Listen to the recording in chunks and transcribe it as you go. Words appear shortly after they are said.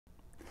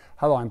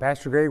Hello, I'm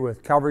Pastor Greg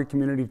with Calvary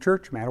Community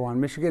Church, Mattawan,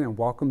 Michigan, and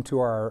welcome to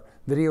our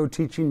video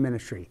teaching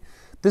ministry.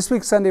 This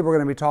week, Sunday, we're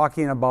going to be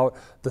talking about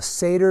the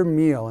Seder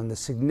Meal and the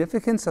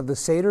significance of the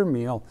Seder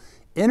Meal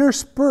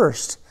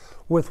interspersed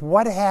with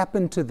what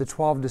happened to the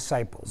 12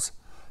 disciples.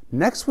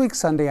 Next week,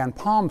 Sunday, on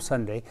Palm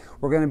Sunday,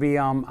 we're going to be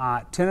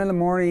 10 in the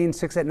morning,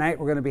 6 at night,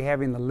 we're going to be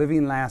having the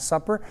Living Last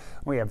Supper.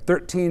 We have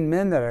 13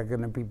 men that are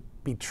going to be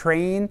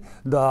betraying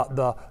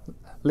the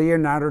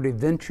Leonardo da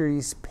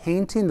Vinci's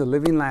painting, The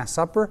Living Last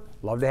Supper.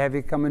 Love to have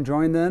you come and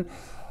join then.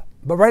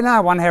 But right now I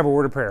want to have a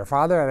word of prayer.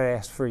 Father, I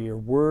ask for your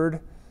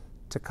word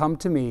to come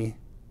to me,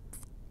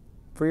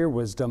 for your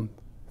wisdom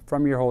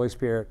from your Holy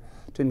Spirit,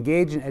 to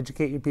engage and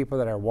educate your people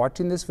that are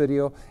watching this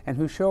video and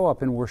who show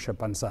up in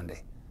worship on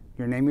Sunday. In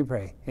your name we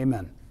pray.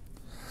 Amen.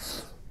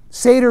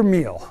 Seder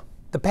Meal,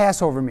 the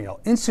Passover meal,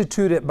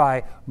 instituted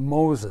by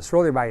Moses,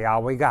 really by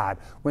Yahweh God,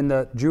 when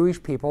the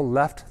Jewish people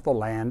left the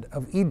land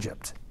of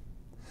Egypt.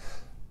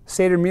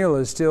 Seder Meal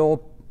is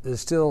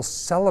still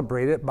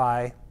celebrated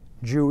by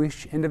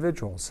Jewish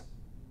individuals.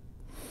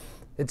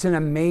 It's an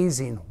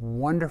amazing,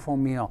 wonderful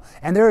meal.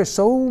 And there are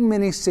so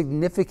many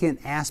significant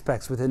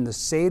aspects within the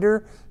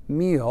Seder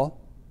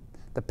Meal,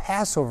 the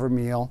Passover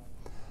meal,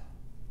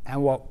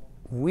 and what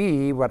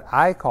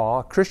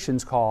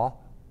Christians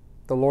call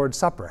the Lord's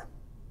Supper.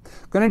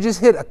 I'm going to just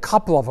hit a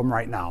couple of them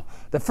right now.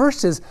 The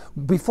first is,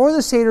 before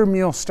the Seder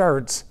Meal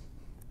starts,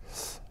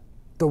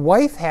 the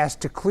wife has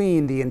to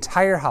clean the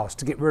entire house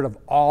to get rid of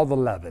all the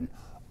leaven,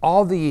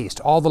 all the yeast,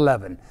 all the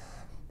leaven.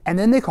 And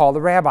then they call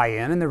the rabbi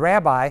in, and the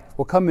rabbi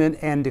will come in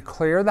and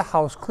declare the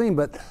house clean.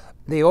 But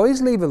they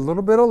always leave a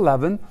little bit of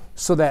leaven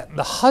so that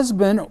the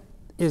husband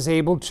is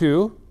able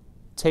to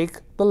take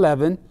the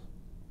leaven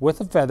with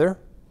a feather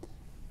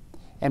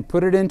and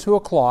put it into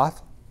a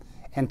cloth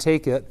and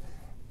take it,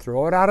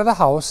 throw it out of the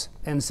house,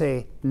 and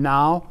say,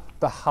 now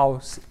the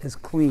house is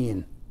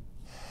clean.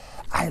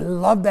 I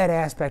love that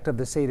aspect of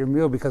the Seder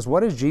Meal, because what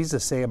does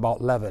Jesus say about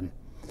leaven?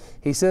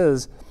 He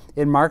says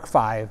in Mark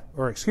 8,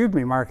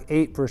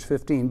 verse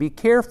 15, be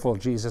careful,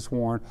 Jesus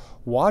warned,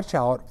 watch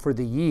out for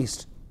the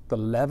yeast, the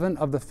leaven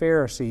of the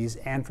Pharisees,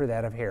 and for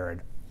that of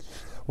Herod.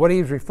 What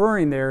he's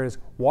referring there is,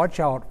 watch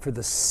out for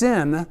the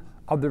sin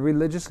of the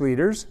religious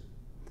leaders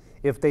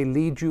if they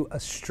lead you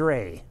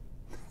astray.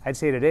 I'd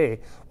say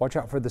today, watch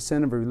out for the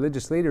sin of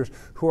religious leaders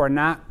who are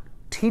not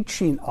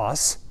teaching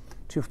us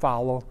to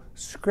follow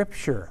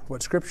Scripture,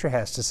 what Scripture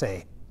has to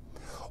say.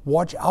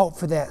 Watch out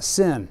for that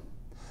sin.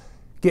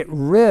 Get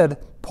rid,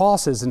 Paul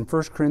says in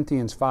 1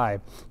 Corinthians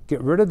 5,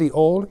 get rid of the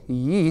old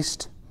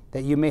yeast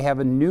that you may have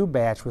a new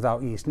batch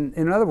without yeast.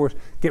 In other words,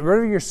 get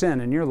rid of your sin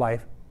in your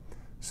life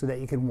so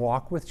that you can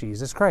walk with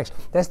Jesus Christ.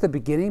 That's the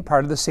beginning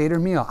part of the Seder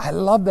Meal. I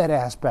love that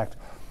aspect.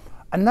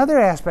 Another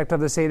aspect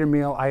of the Seder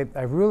Meal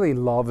I really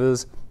love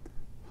is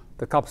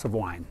the cups of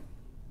wine.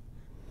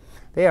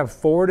 They have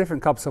 4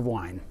 different cups of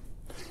wine.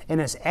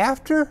 And it's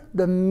after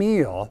the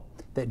meal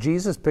that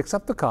Jesus picks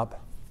up the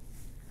cup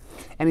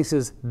and he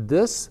says,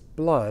 this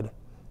blood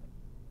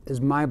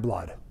is my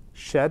blood,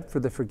 shed for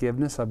the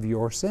forgiveness of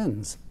your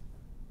sins.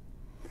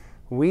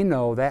 We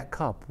know that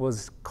cup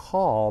was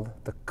called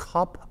the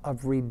cup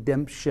of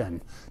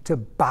redemption, to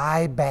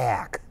buy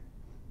back.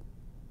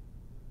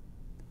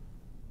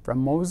 From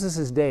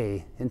Moses'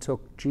 day until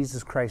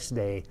Jesus Christ's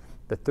day,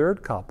 the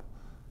third cup,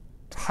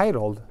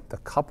 titled the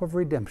cup of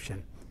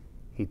redemption,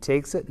 he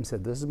takes it and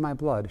said, this is my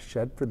blood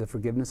shed for the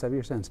forgiveness of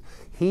your sins.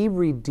 He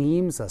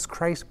redeems us.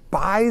 Christ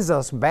buys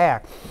us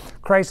back.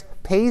 Christ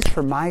pays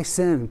for my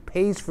sin,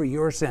 pays for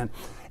your sin.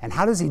 And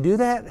how does he do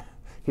that?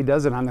 He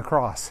does it on the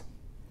cross.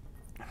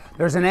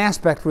 There's an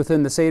aspect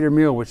within the Seder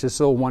Meal which is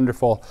so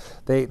wonderful.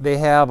 They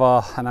have,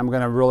 and I'm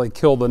going to really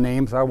kill the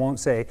names, I won't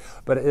say,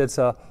 but it's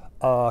a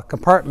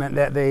compartment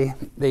that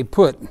they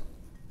put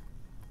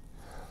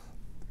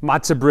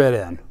matzah bread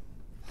in.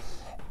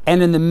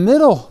 And in the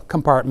middle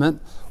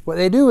compartment, what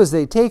they do is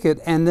they take it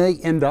and they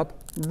end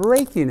up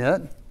breaking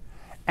it,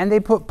 and they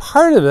put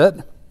part of it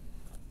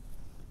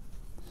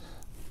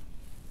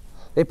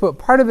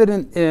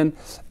in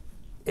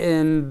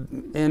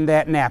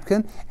that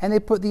napkin, and they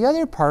put the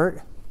other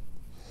part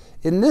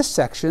in this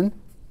section,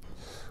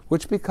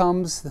 which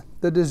becomes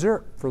the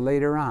dessert for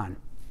later on.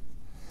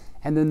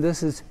 And then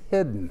this is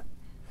hidden.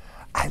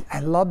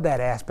 I love that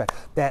aspect,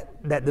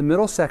 that the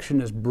middle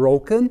section is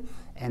broken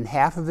and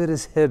half of it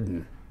is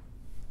hidden.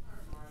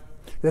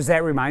 Does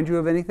that remind you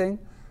of anything?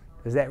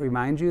 Does that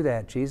remind you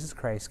that Jesus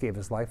Christ gave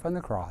his life on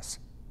the cross,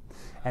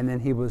 and then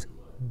he was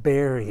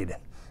buried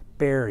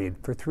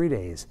for 3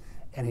 days,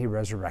 and he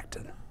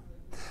resurrected?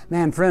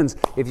 Man, friends,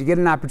 if you get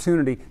an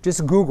opportunity,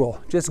 just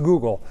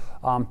Google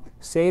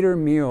Seder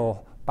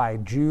Meal by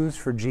Jews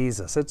for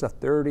Jesus. It's a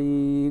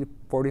 30,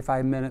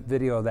 45-minute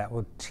video that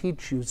will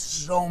teach you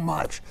so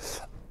much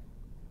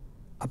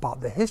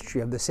about the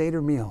history of the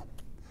Seder Meal.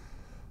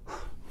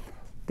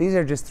 These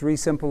are just 3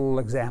 simple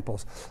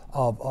examples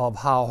of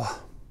how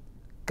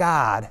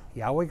God,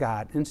 Yahweh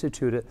God,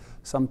 instituted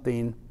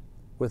something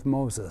with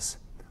Moses,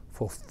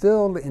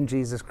 fulfilled in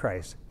Jesus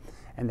Christ,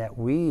 and that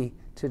we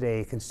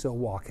today can still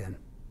walk in.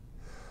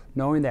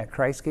 knowing that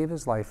Christ gave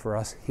his life for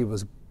us. He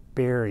was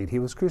buried. He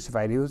was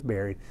crucified. He was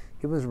buried.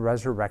 He was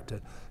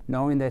resurrected.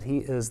 Knowing that he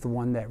is the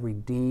one that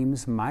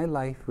redeems my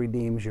life,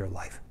 redeems your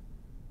life.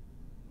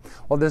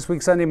 Well, this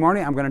week, Sunday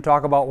morning, I'm going to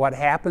talk about what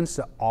happens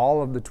to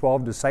all of the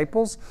 12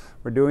 disciples.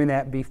 We're doing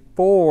that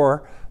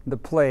before the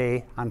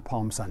play on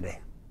Palm Sunday.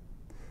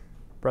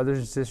 Brothers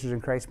and sisters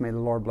in Christ, may the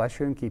Lord bless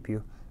you and keep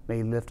you. May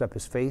he lift up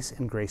his face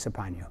and grace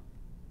upon you.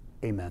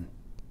 Amen.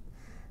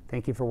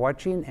 Thank you for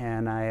watching,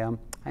 and I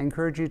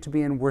encourage you to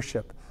be in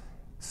worship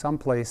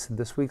someplace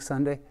this week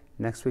Sunday,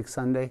 next week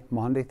Sunday,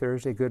 Monday,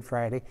 Thursday, Good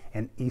Friday,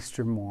 and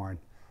Easter morn.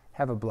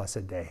 Have a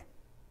blessed day.